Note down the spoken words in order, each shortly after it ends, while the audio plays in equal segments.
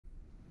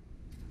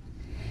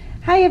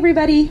Hi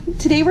everybody!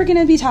 Today we're going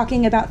to be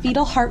talking about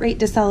fetal heart rate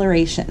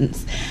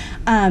decelerations.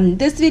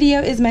 This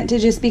video is meant to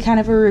just be kind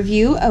of a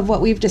review of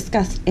what we've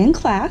discussed in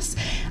class.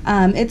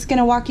 It's going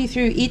to walk you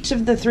through each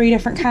of the three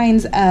different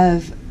kinds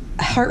of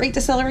heart rate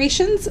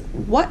decelerations,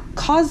 what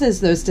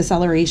causes those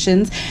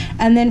decelerations,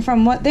 and then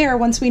from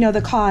once we know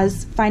the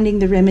cause, finding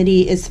the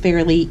remedy is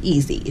fairly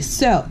easy.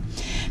 So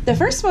the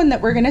first one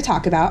that we're going to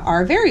talk about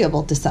are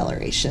variable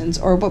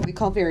decelerations, or what we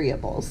call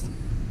variables.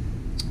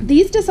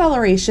 These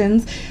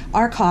decelerations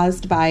are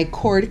caused by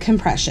cord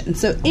compression,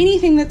 so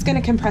anything that's going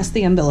to compress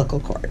the umbilical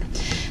cord.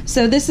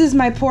 So this is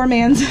my poor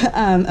man's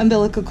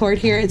umbilical cord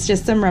here. It's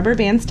just some rubber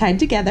bands tied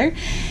together.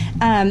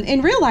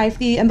 In real life,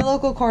 the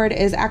umbilical cord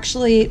is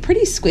actually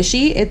pretty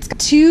squishy. It's got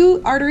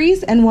two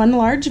arteries and one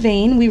large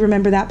vein. We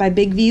remember that by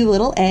big V,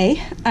 little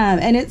a.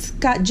 And it's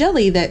got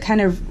jelly that kind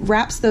of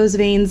wraps those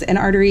veins and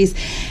arteries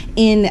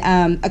in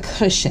a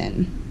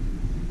cushion.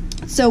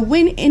 So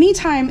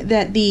anytime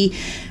that the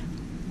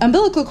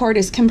umbilical cord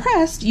is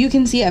compressed, you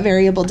can see a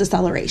variable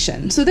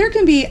deceleration. So there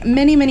can be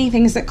many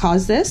things that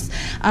cause this.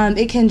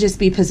 It can just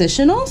be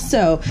positional.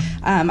 So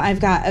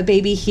I've got a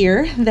baby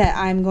here that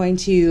I'm going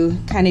to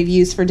kind of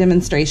use for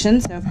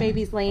demonstration. So if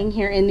baby's laying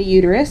here in the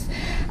uterus,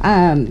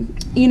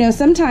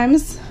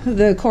 sometimes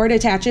the cord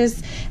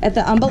attaches at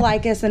the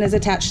umbilicus and is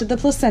attached to the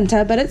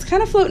placenta, but it's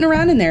kind of floating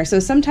around in there. So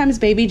sometimes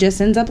baby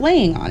just ends up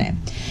laying on it.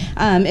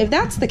 If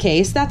that's the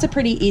case, that's a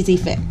pretty easy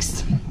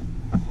fix.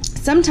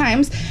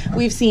 Sometimes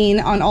we've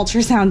seen on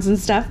ultrasounds and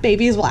stuff,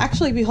 babies will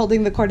actually be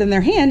holding the cord in their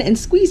hand and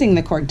squeezing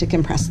the cord to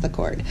compress the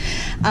cord.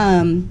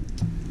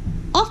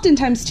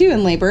 Oftentimes too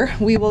in labor,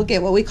 we will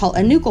get what we call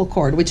a nuchal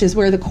cord, which is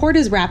where the cord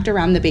is wrapped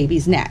around the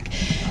baby's neck.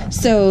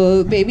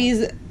 So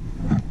baby's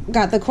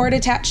got the cord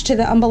attached to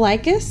the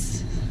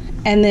umbilicus,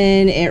 and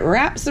then it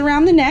wraps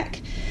around the neck.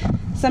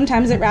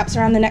 Sometimes it wraps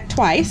around the neck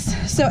twice.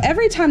 So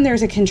every time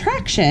there's a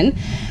contraction,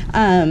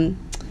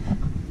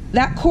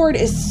 that cord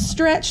is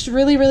stretched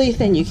really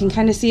thin. You can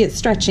kind of see it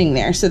stretching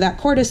there. So that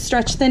cord is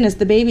stretched thin as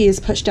the baby is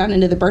pushed down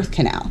into the birth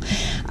canal.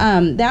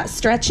 That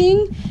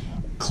stretching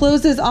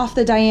closes off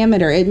the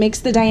diameter. It makes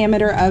the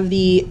diameter of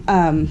the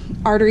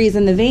arteries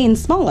and the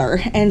veins smaller,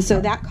 and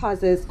so that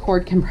causes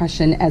cord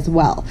compression as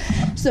well.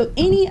 So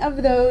any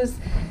of those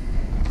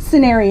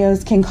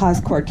scenarios can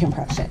cause cord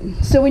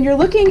compression. So when you're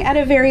looking at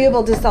a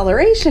variable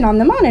deceleration on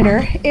the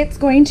monitor, it's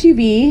going to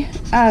be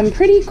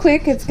pretty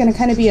quick. It's going to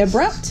kind of be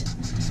abrupt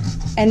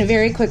and a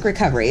very quick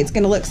recovery. It's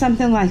going to look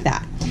something like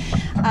that.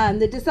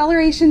 The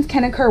decelerations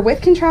can occur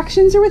with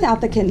contractions or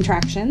without the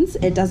contractions.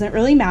 It doesn't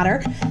really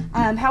matter.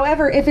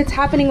 However, if it's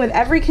happening with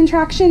every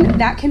contraction,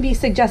 that can be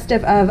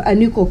suggestive of a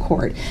nuchal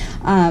cord,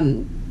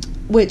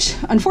 which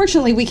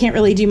unfortunately we can't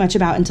really do much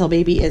about until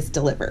baby is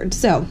delivered.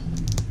 So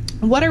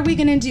what are we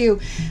going to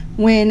do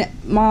when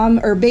mom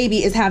or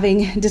baby is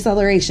having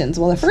decelerations?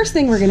 Well, the first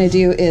thing we're going to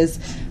do is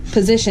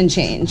position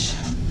change.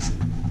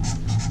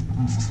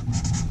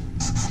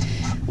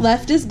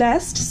 Left is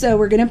best, so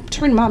we're going to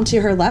turn mom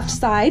to her left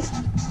side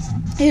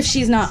if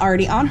she's not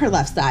already on her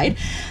left side.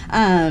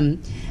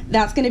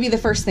 That's going to be the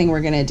first thing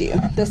we're going to do.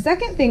 The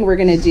second thing we're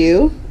going to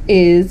do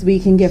is we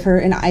can give her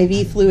an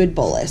IV fluid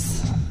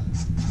bolus.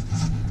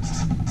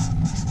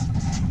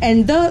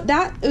 And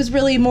that is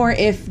really more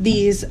if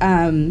these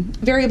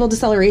variable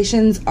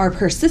decelerations are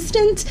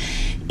persistent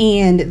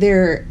and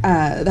the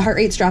heart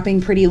rate's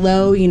dropping pretty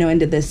low,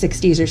 into the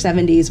 60s or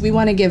 70s. We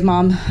want to give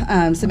mom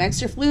some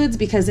extra fluids,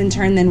 because in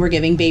turn then we're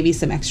giving baby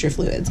some extra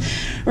fluids.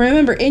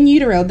 Remember, in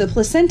utero, the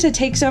placenta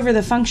takes over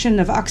the function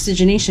of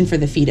oxygenation for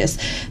the fetus.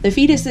 The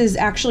fetus is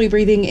actually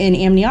breathing in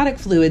amniotic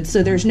fluids,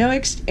 so there's no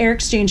air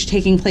exchange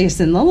taking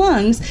place in the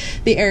lungs.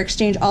 The air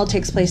exchange all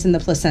takes place in the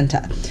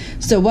placenta.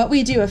 So what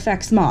we do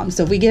affects mom.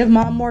 So if we give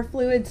mom more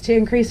fluids to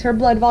increase her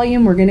blood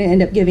volume, we're going to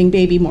end up giving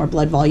baby more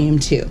blood volume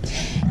too.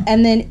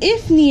 And then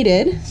if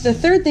needed, the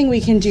third thing we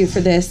can do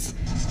for this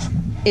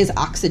is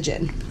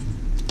oxygen.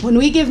 When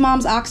we give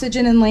moms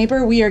oxygen in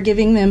labor, we are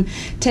giving them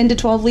 10 to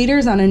 12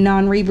 liters on a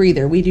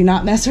non-rebreather. We do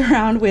not mess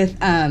around with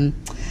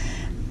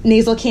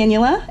nasal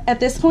cannula at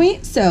this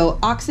point. So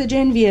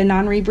oxygen via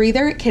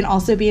non-rebreather can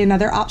also be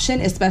another option,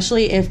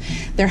 especially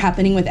if they're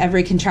happening with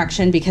every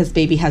contraction, because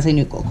baby has a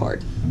nuchal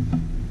cord.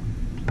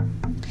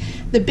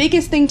 The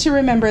biggest thing to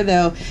remember,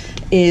 though,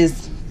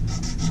 is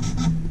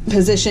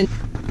position.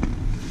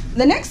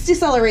 The next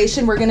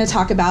deceleration we're going to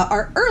talk about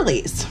are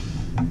earlies.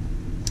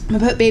 I'm going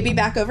to put baby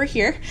back over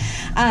here.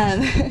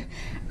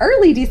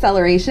 Early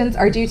decelerations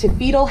are due to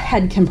fetal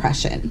head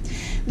compression.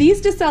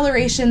 These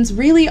decelerations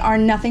really are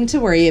nothing to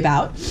worry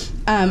about.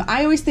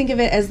 I always think of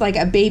it as like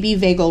a baby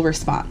vagal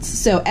response.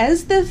 So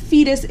as the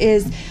fetus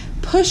is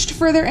pushed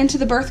further into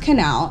the birth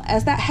canal,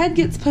 as that head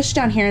gets pushed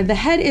down here, the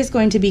head is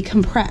going to be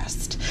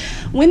compressed.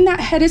 When that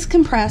head is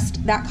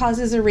compressed, that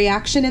causes a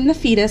reaction in the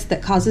fetus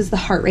that causes the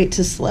heart rate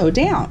to slow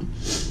down.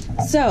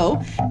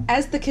 So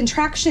as the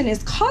contraction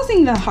is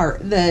causing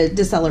the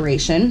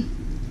deceleration,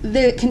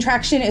 the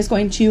contraction is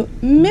going to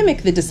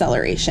mimic the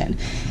deceleration.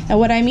 And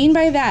what I mean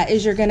by that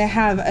is you're going to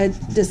have a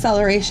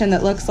deceleration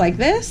that looks like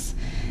this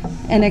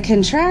and a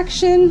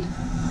contraction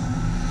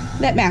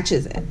that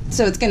matches it.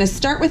 So it's going to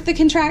start with the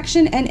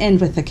contraction and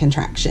end with the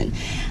contraction.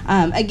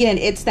 Again,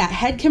 it's that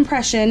head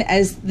compression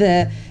as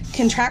the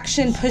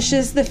contraction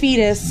pushes the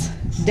fetus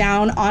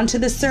down onto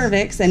the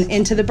cervix and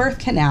into the birth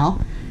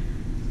canal.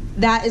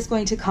 That is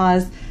going to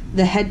cause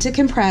the head to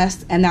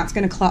compress, and that's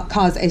going to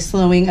cause a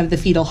slowing of the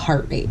fetal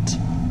heart rate.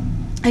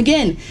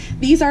 Again,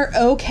 these are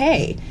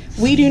okay.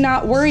 We do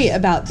not worry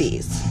about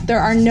these. There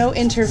are no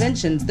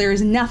interventions. There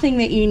is nothing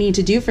that you need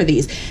to do for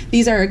these.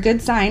 These are a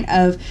good sign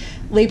of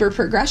labor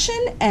progression,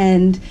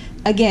 and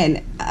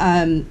again,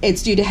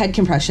 it's due to head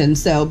compression.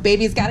 So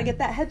baby's got to get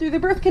that head through the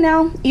birth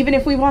canal. Even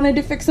if we wanted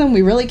to fix them,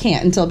 we really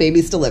can't until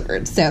baby's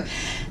delivered. So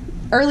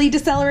early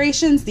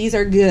decelerations, these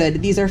are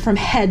good. These are from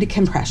head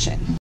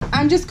compression.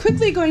 I'm just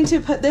quickly going to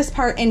put this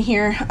part in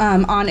here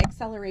on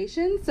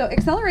accelerations. So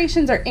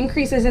accelerations are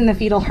increases in the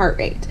fetal heart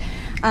rate.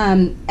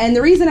 And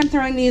the reason I'm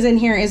throwing these in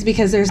here is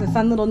because there's a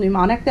fun little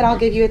mnemonic that I'll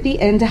give you at the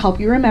end to help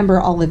you remember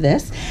all of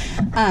this.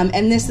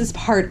 And this is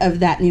part of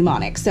that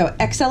mnemonic. So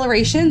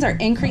accelerations are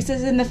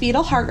increases in the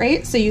fetal heart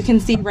rate. So you can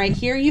see right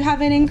here you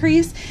have an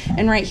increase,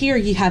 and right here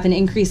you have an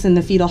increase in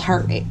the fetal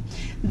heart rate.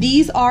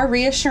 These are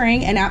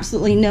reassuring, and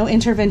absolutely no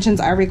interventions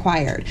are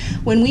required.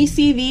 When we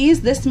see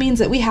these, this means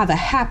that we have a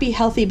happy,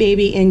 healthy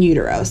baby in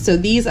utero. So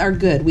these are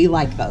good. We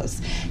like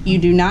those. You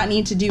do not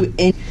need to do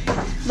any.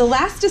 The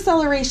last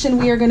deceleration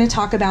we are going to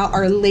talk about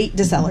are late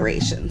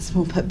decelerations.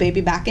 We'll put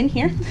baby back in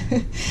here.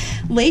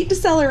 Late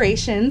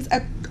decelerations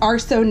are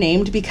so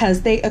named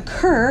because they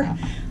occur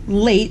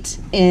late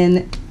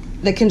in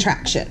the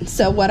contraction.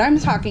 So what I'm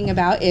talking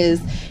about is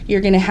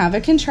you're going to have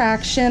a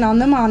contraction on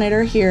the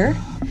monitor here,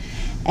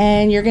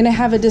 and you're going to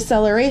have a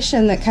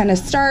deceleration that kind of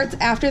starts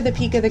after the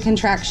peak of the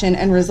contraction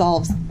and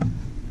resolves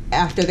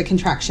after the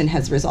contraction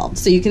has resolved.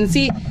 So you can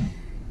see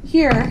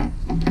here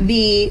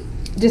the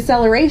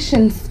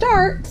deceleration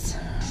starts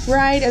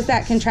right as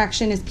that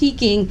contraction is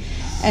peaking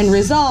and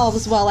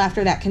resolves well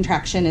after that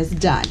contraction is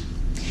done.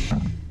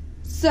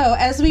 So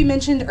as we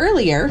mentioned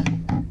earlier,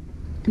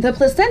 the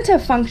placenta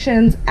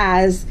functions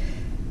as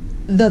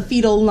the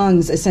fetal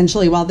lungs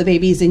essentially while the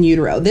baby's in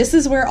utero. This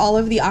is where all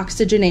of the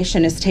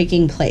oxygenation is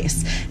taking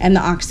place and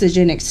the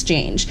oxygen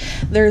exchange.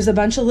 There's a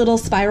bunch of little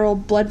spiral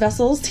blood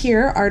vessels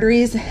here,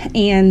 arteries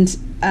and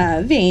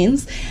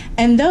veins,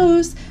 and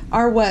those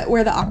are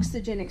where the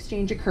oxygen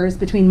exchange occurs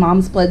between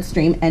mom's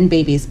bloodstream and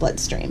baby's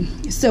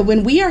bloodstream. So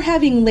when we are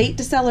having late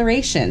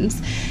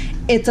decelerations,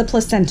 it's a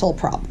placental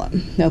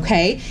problem,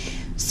 okay?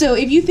 So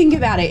if you think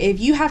about it, if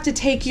you have to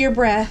take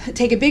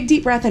a big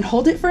deep breath and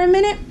hold it for a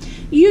minute,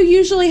 you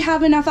usually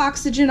have enough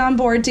oxygen on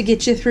board to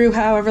get you through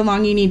however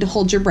long you need to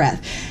hold your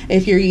breath.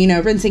 If you're,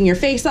 rinsing your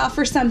face off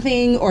or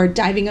something or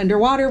diving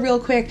underwater real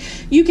quick,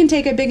 you can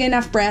take a big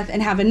enough breath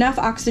and have enough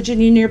oxygen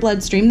in your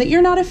bloodstream that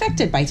you're not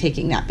affected by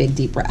taking that big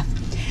deep breath.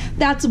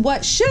 That's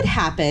what should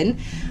happen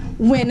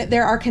when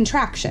there are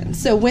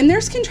contractions. So when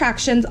there's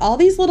contractions, all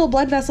these little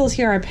blood vessels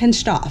here are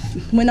pinched off.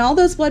 When all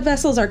those blood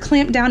vessels are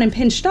clamped down and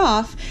pinched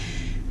off,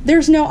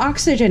 there's no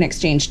oxygen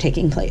exchange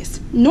taking place.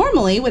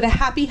 Normally, with a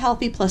happy,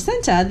 healthy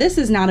placenta, this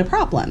is not a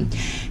problem.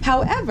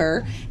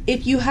 However,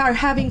 if you are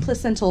having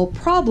placental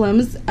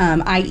problems,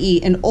 i.e.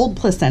 an old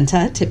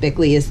placenta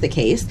typically is the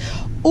case,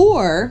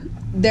 or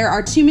there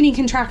are too many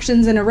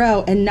contractions in a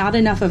row and not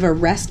enough of a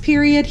rest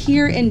period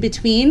here in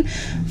between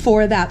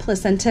for that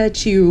placenta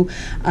to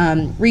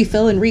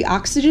refill and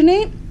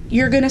reoxygenate,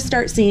 you're going to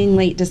start seeing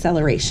late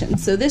deceleration.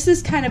 So this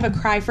is kind of a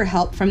cry for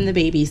help from the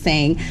baby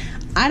saying,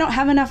 I don't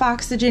have enough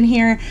oxygen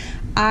here.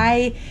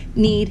 I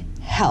need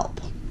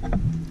help.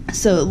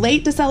 So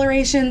late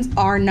decelerations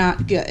are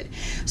not good.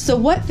 So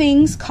what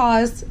things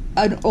cause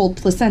an old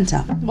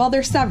placenta? Well,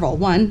 there's several.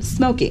 One,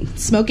 smoking.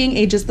 Smoking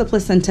ages the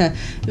placenta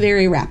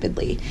very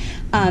rapidly.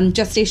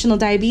 Gestational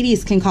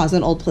diabetes can cause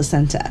an old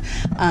placenta.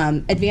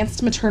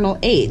 Advanced maternal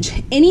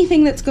age.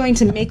 Anything that's going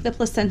to make the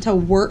placenta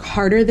work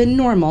harder than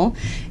normal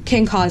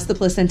can cause the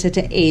placenta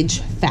to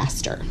age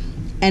faster.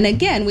 And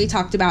again, we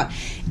talked about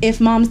if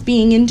mom's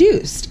being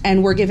induced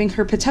and we're giving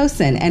her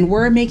Pitocin and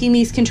we're making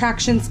these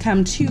contractions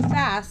come too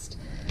fast,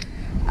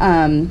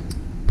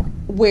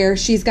 where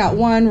she's got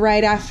one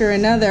right after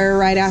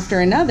another,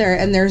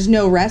 and there's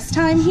no rest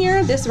time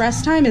here, this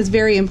rest time is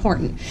very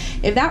important.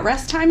 If that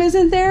rest time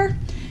isn't there,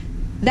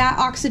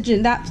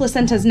 that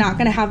placenta is not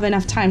going to have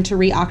enough time to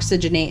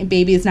reoxygenate, and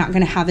baby is not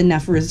going to have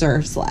enough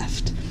reserves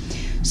left.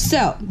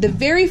 So the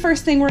very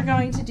first thing we're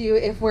going to do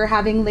if we're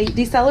having late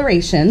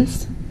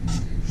decelerations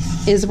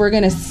is we're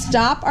going to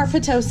stop our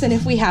Pitocin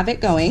if we have it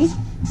going,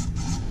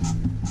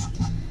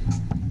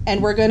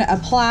 and we're going to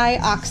apply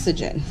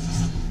oxygen.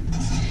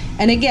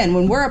 And again,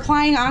 when we're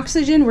applying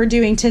oxygen, we're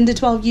doing 10 to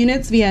 12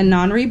 units via a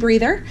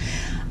non-rebreather.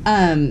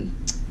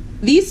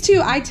 These two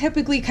I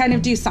typically kind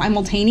of do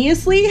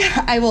simultaneously.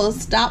 I will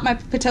stop my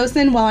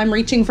Pitocin while I'm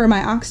reaching for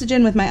my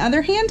oxygen with my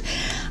other hand.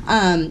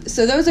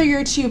 So those are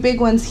your two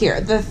big ones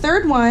here. The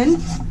third one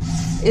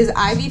is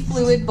IV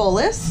fluid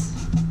bolus.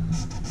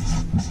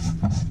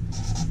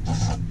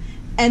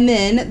 And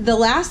then the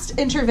last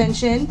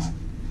intervention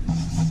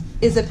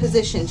is a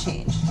position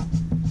change.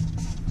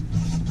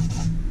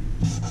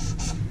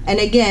 And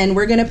again,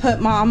 we're going to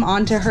put mom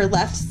onto her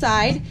left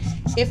side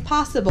if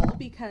possible,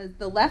 because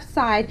the left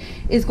side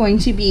is going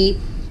to be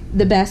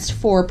the best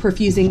for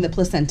perfusing the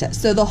placenta.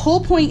 So the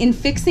whole point in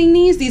fixing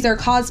these are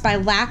caused by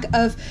lack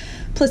of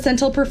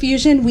placental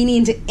perfusion. We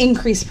need to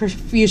increase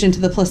perfusion to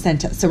the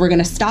placenta. So we're going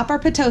to stop our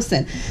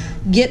Pitocin,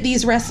 get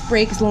these rest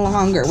breaks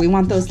longer. We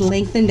want those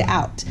lengthened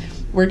out.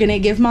 We're going to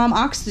give mom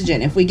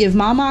oxygen. If we give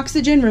mom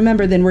oxygen,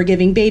 remember, then we're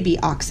giving baby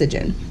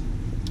oxygen.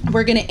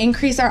 We're going to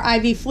increase our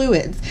IV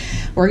fluids.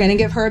 We're going to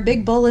give her a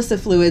big bolus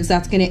of fluids.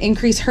 That's going to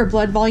increase her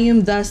blood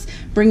volume, thus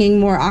bringing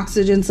more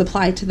oxygen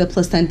supply to the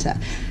placenta.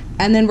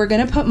 And then we're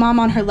going to put mom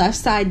on her left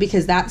side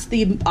because that's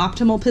the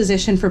optimal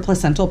position for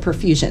placental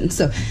perfusion.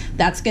 So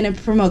that's going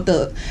to promote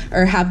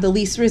have the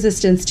least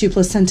resistance to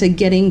placenta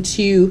getting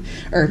to,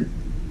 or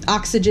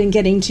oxygen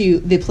getting to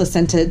the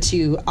placenta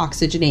to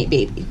oxygenate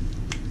baby.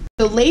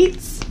 So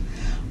lates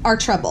are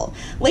trouble.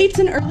 Lates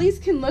and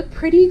earlies can look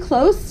pretty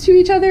close to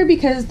each other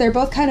because they're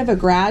both kind of a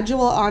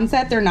gradual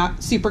onset. They're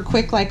not super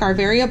quick like our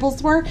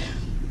variables were.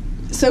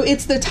 So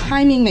it's the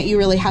timing that you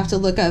really have to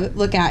look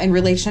at in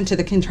relation to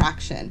the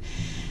contraction.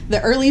 The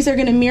earlies are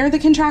going to mirror the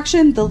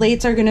contraction. The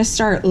lates are going to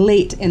start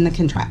late in the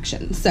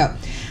contraction. So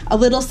a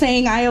little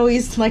saying I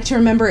always like to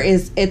remember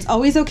is it's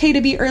always okay to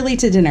be early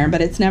to dinner,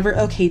 but it's never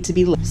okay to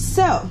be late.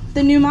 So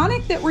the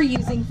mnemonic that we're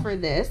using for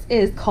this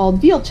is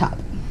called veal chop.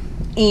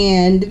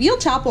 And veal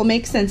chop will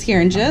make sense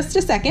here in just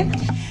a second.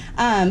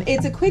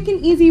 It's a quick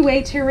and easy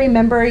way to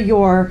remember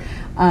your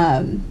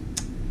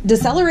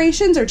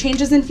decelerations or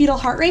changes in fetal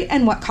heart rate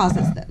and what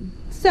causes them.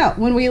 So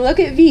when we look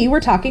at V,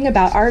 we're talking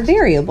about our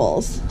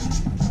variables.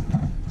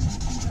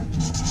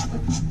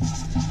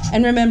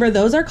 And remember,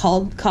 those are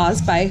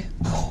caused by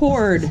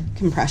cord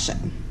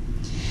compression.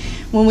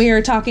 When we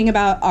are talking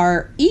about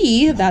our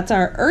E, that's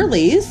our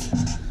earlies,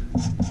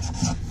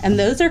 and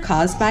those are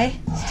caused by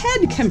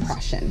head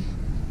compression.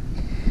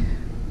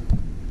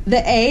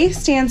 The A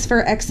stands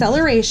for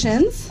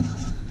accelerations,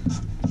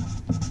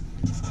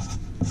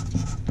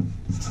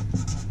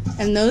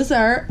 and those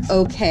are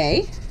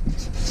okay.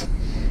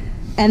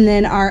 And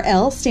then our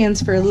L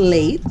stands for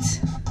late,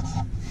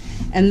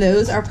 and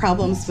those are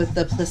problems with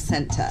the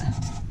placenta.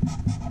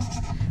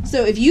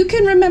 So if you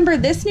can remember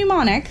this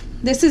mnemonic,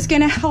 this is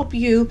going to help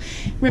you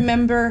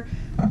remember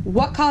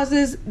what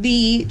causes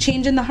the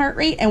change in the heart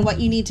rate and what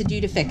you need to do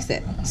to fix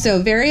it.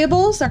 So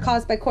variables are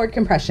caused by cord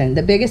compression.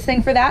 The biggest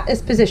thing for that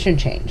is position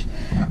change.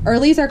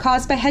 Earlies are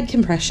caused by head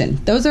compression.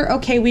 Those are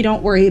okay. We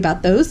don't worry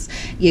about those.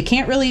 You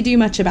can't really do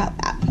much about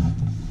that.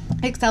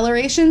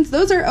 Accelerations,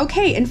 those are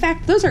okay. In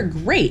fact, those are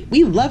great.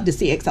 We love to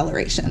see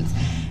accelerations.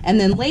 And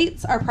then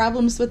lates are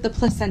problems with the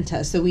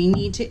placenta, so we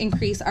need to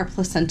increase our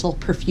placental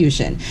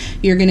perfusion.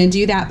 You're going to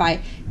do that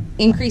by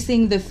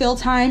increasing the fill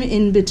time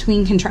in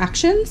between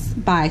contractions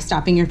by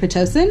stopping your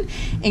Pitocin,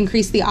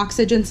 increase the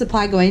oxygen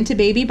supply going to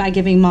baby by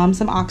giving mom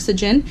some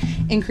oxygen,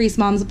 increase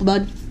mom's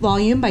blood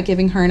volume by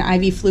giving her an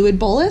IV fluid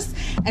bolus,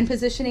 and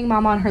positioning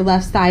mom on her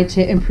left side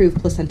to improve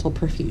placental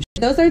perfusion.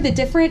 Those are the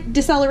different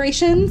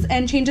decelerations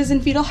and changes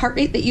in fetal heart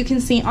rate that you can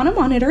see on a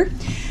monitor.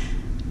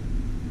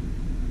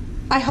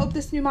 I hope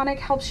this mnemonic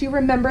helps you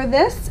remember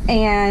this,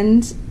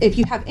 and if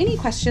you have any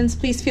questions,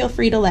 please feel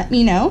free to let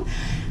me know.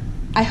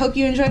 I hope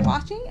you enjoyed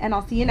watching, and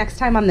I'll see you next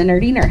time on The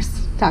Nerdy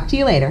Nurse. Talk to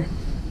you later.